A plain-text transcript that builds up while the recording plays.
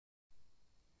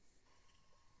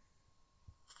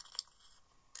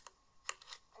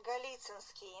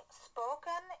Голицынский.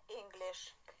 Spoken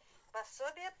English.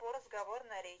 Пособие по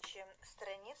разговорной речи.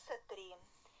 Страница 3.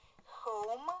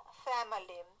 Home,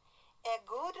 family. A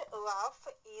good laugh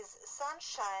is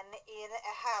sunshine in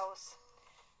a house.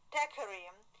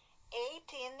 Thackeray,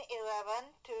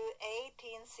 1811 to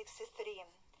 1863.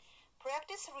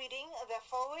 Practice reading the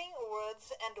following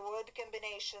words and word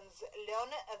combinations.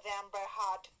 Learn them by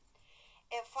heart.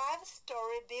 A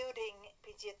five-story building.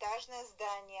 Пятиэтажное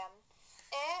здание.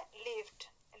 A lift.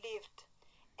 Lift.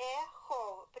 A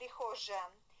hall.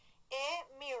 Прихожая.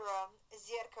 A mirror.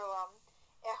 Зеркало.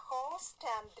 A hall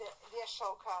stand.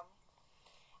 Вешалка.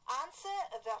 Answer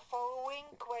the following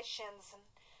questions.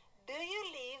 Do you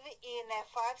live in a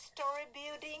five-story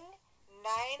building?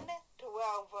 9,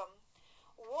 12.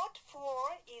 What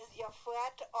floor is your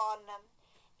flat on?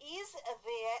 Is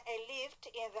there a lift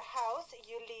in the house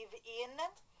you live in?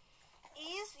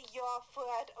 Is your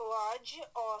flat large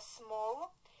or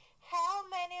small? How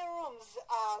many rooms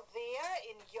are there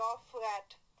in your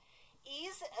flat?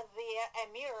 Is there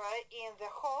a mirror in the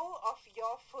hall of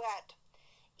your flat?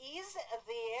 Is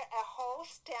there a hall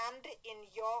stand in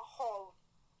your hall?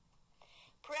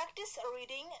 Practice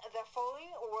reading the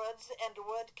following words and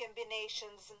word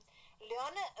combinations.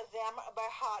 Learn them by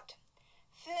heart.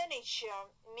 Furniture,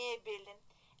 мебель.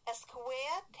 A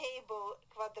square table,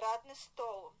 квадратный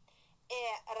стол.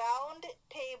 A round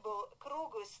table,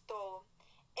 круглый стол.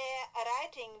 A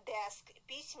writing desk,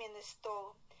 письменный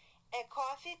стол. A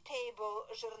coffee table,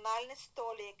 журнальный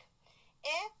столик.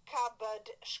 A cupboard,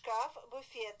 шкаф,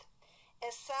 буфет.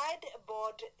 A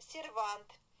sideboard,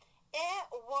 сервант. A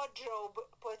wardrobe,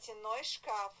 платяной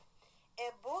шкаф.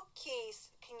 A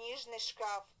bookcase, книжный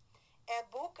шкаф. A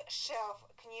bookshelf,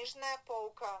 книжная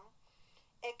полка.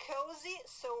 A cozy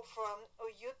sofa,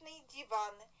 уютный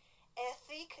диван. A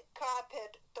thick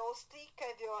carpet, толстый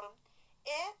ковер.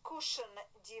 A cushion,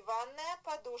 диванная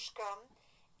подушка.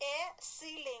 A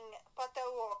ceiling,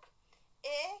 потолок.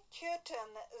 A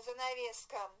curtain,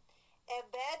 занавеска. A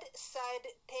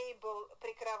bedside table,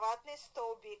 прикроватный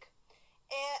столбик.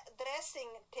 A dressing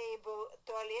table,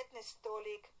 туалетный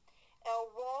столик. A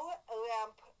wall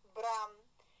lamp, бра.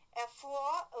 A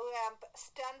floor lamp,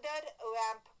 standard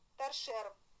lamp,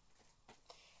 торшер.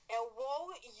 A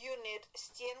wall unit,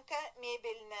 стенка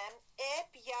мебельная. A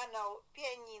piano,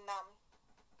 пианино.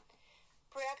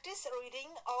 Practice reading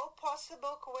all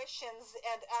possible questions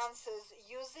and answers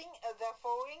using the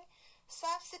following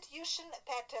substitution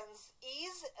patterns.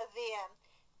 Is there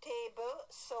table,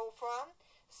 sofa,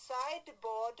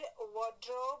 sideboard,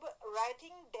 wardrobe,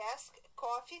 writing desk,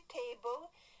 coffee table,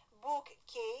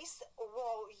 bookcase,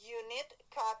 wall unit,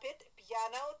 carpet,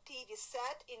 piano, TV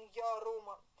set in your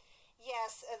room?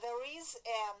 Yes, there is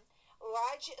a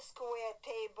large square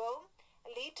table,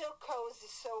 little cozy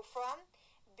sofa,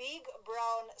 big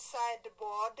brown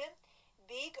sideboard,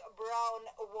 big brown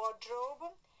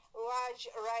wardrobe, large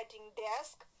writing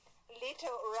desk,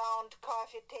 little round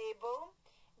coffee table,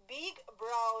 big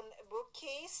brown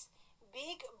bookcase,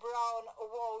 big brown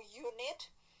wall unit,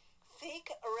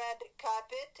 thick red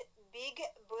carpet, big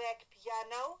black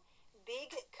piano,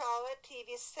 big color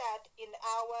TV set in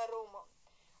our room.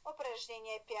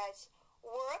 Упражнение 5.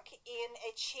 Work in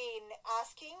a chain,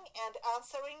 asking and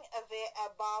answering the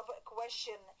above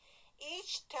question.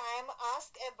 Each time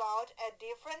ask about a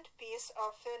different piece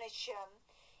of furniture.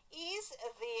 Is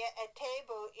there a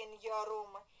table in your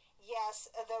room? Yes,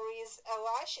 there is a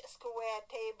large square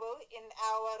table in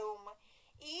our room.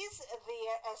 Is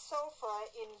there a sofa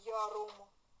in your room?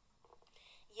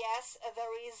 Yes,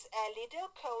 there is a little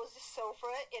cozy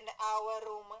sofa in our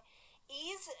room.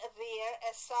 Is there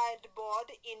a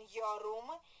sideboard in your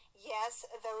room? Yes,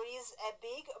 there is a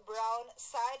big brown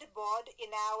sideboard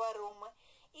in our room.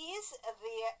 Is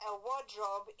there a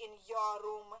wardrobe in your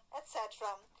room? Etc.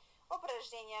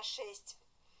 Упражнение 6.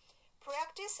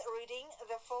 Practice reading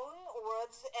the following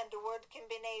words and word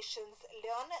combinations.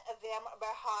 Learn them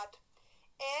by heart.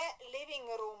 A living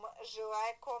room,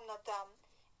 жилая комната.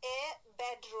 A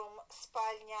bedroom,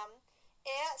 спальня.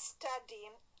 A study,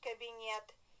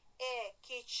 кабинет. A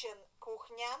kitchen,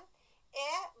 кухня.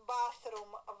 A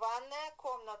bathroom, ванная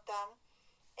комната.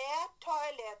 A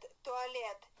toilet,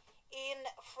 туалет. In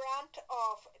front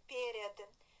of, перед.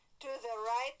 To the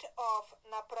right of,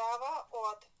 направо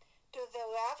от. To the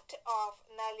left of,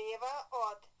 налево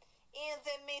от. In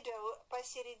the middle,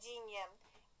 посередине.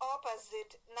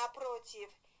 Opposite, напротив.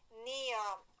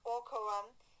 Near,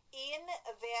 около. In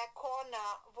the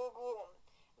corner, в углу.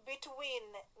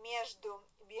 Between, между.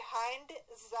 Behind,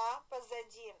 за,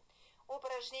 позади.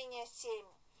 Упражнение 7.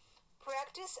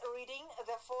 Practice reading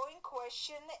the following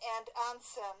question and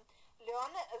answer.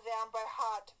 Learn them by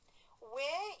heart.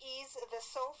 Where is the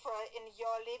sofa in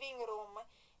your living room?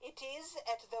 It is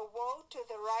at the wall to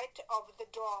the right of the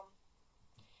door.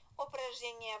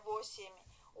 Упражнение 8.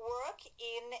 Work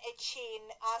in a chain,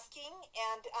 asking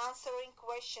and answering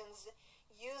questions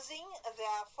using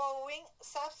the following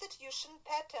substitution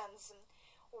patterns.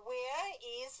 Where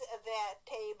is the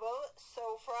table,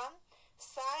 sofa,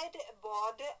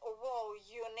 sideboard, wall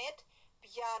unit,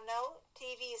 piano,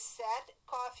 TV set,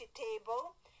 coffee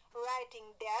table,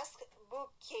 writing desk,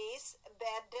 bookcase,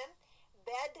 bed,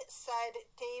 bedside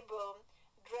table,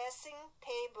 dressing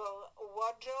table,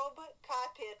 wardrobe,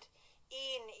 carpet,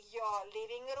 in your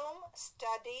living room,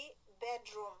 study,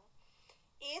 bedroom.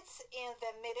 It's in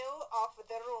the middle of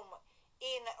the room,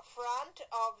 in front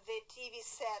of the TV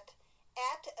set,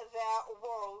 at the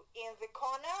wall, in the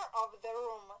corner of the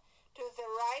room, to the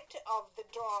right of the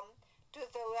door, to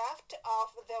the left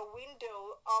of the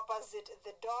window, opposite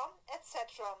the door,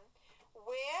 etc.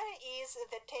 Where is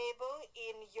the table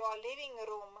in your living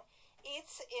room?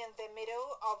 It's in the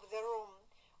middle of the room.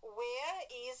 Where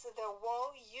is the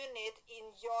wall unit in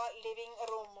your living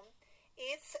room?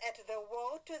 It's at the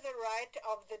wall to the right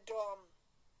of the door.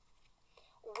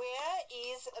 Where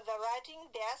is the writing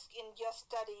desk in your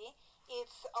study?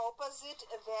 It's opposite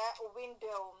the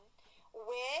window.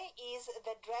 Where is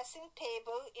the dressing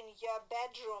table in your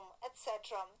bedroom,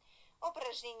 etc.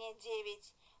 Упражнение 9.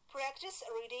 Practice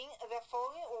reading the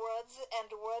following words and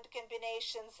word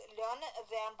combinations. Learn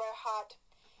them by heart.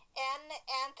 An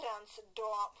entrance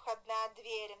door, входная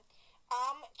дверь.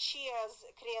 Chairs,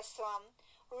 кресло.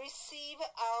 Receive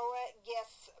our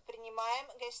guests, принимаем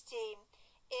гостей.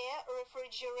 A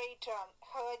refrigerator,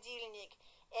 холодильник.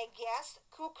 A gas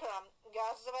cooker,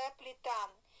 газовая плита.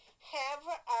 Have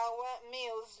our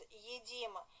meals,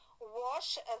 едим.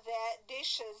 Wash the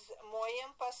dishes,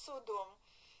 моем посуду.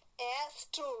 A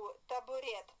stool,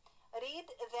 табурет. Read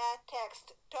the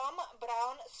text. Tom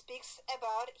Brown speaks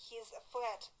about his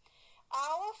flat.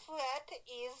 Our flat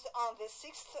is on the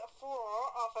 6th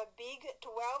floor of a big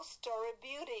 12-story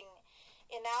building.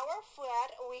 In our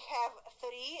flat we have 3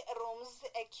 rooms,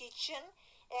 a kitchen,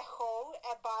 a hall,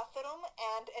 a bathroom,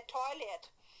 and a toilet.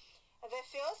 The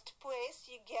first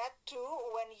place you get to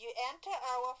when you enter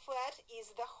our flat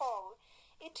is the hall.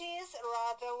 It is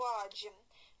rather large.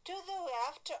 To the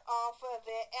left of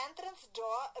the entrance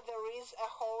door there is a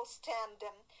hall stand,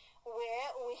 where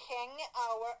we hang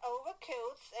our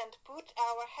overcoats and put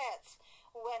our hats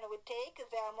when we take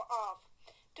them off.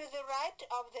 To the right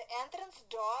of the entrance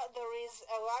door there is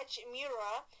a large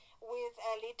mirror with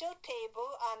a little table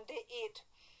under it.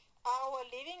 Our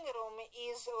living room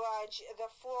is large. The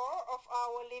floor of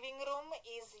our living room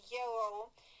is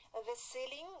yellow. The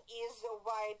ceiling is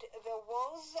white. The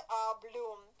walls are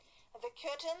blue. The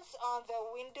curtains on the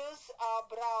windows are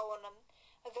brown.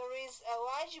 There is a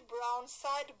large brown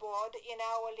sideboard in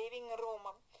our living room.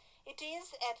 It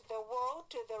is at the wall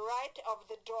to the right of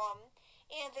the door.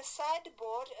 In the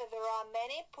sideboard there are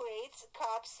many plates,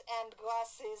 cups, and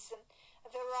glasses.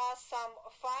 There are some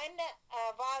fine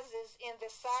vases in the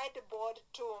sideboard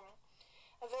too.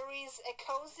 There is a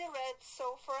cozy red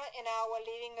sofa in our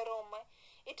living room.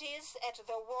 It is at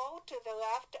the wall to the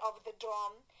left of the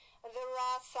door. There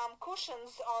are some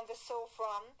cushions on the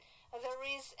sofa. There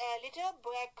is a little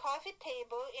black coffee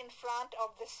table in front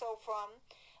of the sofa.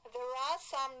 There are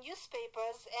some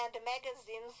newspapers and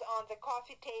magazines on the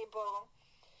coffee table.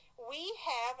 We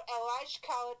have a large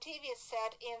color TV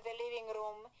set in the living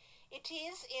room. It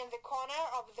is in the corner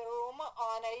of the room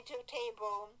on a little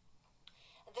table.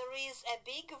 There is a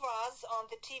big vase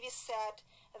on the TV set.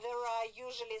 There are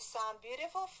usually some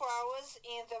beautiful flowers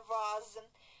in the vase.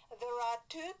 There are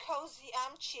 2 cozy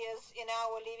armchairs in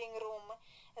our living room.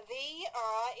 They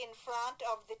are in front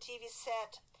of the TV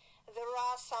set. There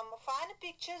are some fine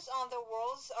pictures on the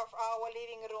walls of our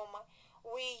living room.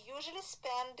 We usually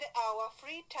spend our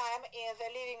free time in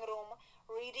the living room,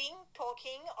 reading,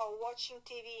 talking, or watching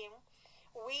TV.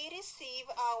 We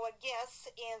receive our guests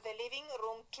in the living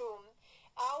room too.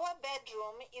 Our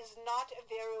bedroom is not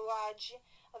very large.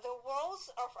 The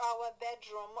walls of our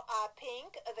bedroom are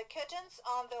pink. The curtains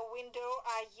on the window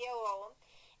are yellow.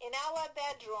 In our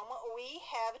bedroom we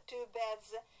have 2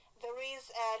 beds. There is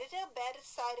a little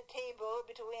bedside table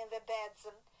between the beds.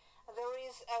 There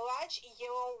is a large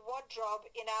yellow wardrobe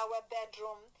in our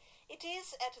bedroom. It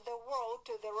is at the wall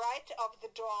to the right of the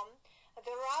door.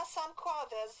 There are some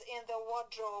clothes in the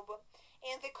wardrobe.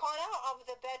 In the corner of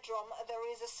the bedroom there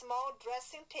is a small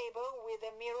dressing table with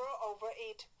a mirror over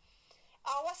it.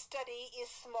 Our study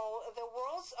is small. The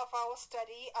walls of our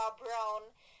study are brown.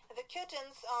 The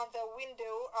curtains on the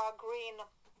window are green.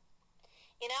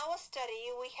 In our study,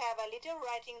 we have a little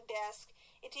writing desk.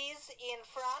 It is in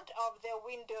front of the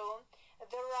window.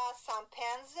 There are some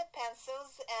pens,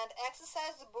 pencils, and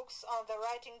exercise books on the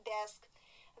writing desk.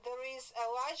 There is a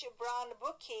large brown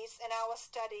bookcase in our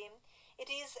study. It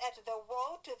is at the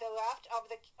wall to the left of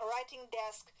the writing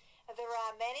desk. There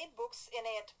are many books in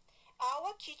it.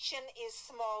 Our kitchen is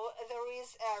small. There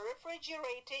is a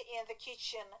refrigerator in the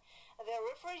kitchen. The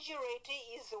refrigerator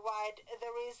is wide.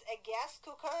 There is a gas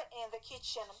cooker in the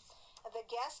kitchen. The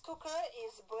gas cooker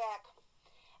is black.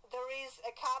 There is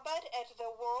a cupboard at the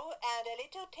wall and a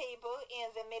little table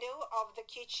in the middle of the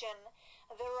kitchen.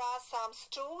 There are some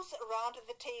stools around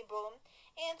the table.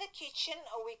 In the kitchen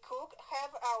we cook,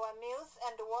 have our meals,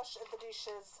 and wash the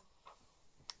dishes.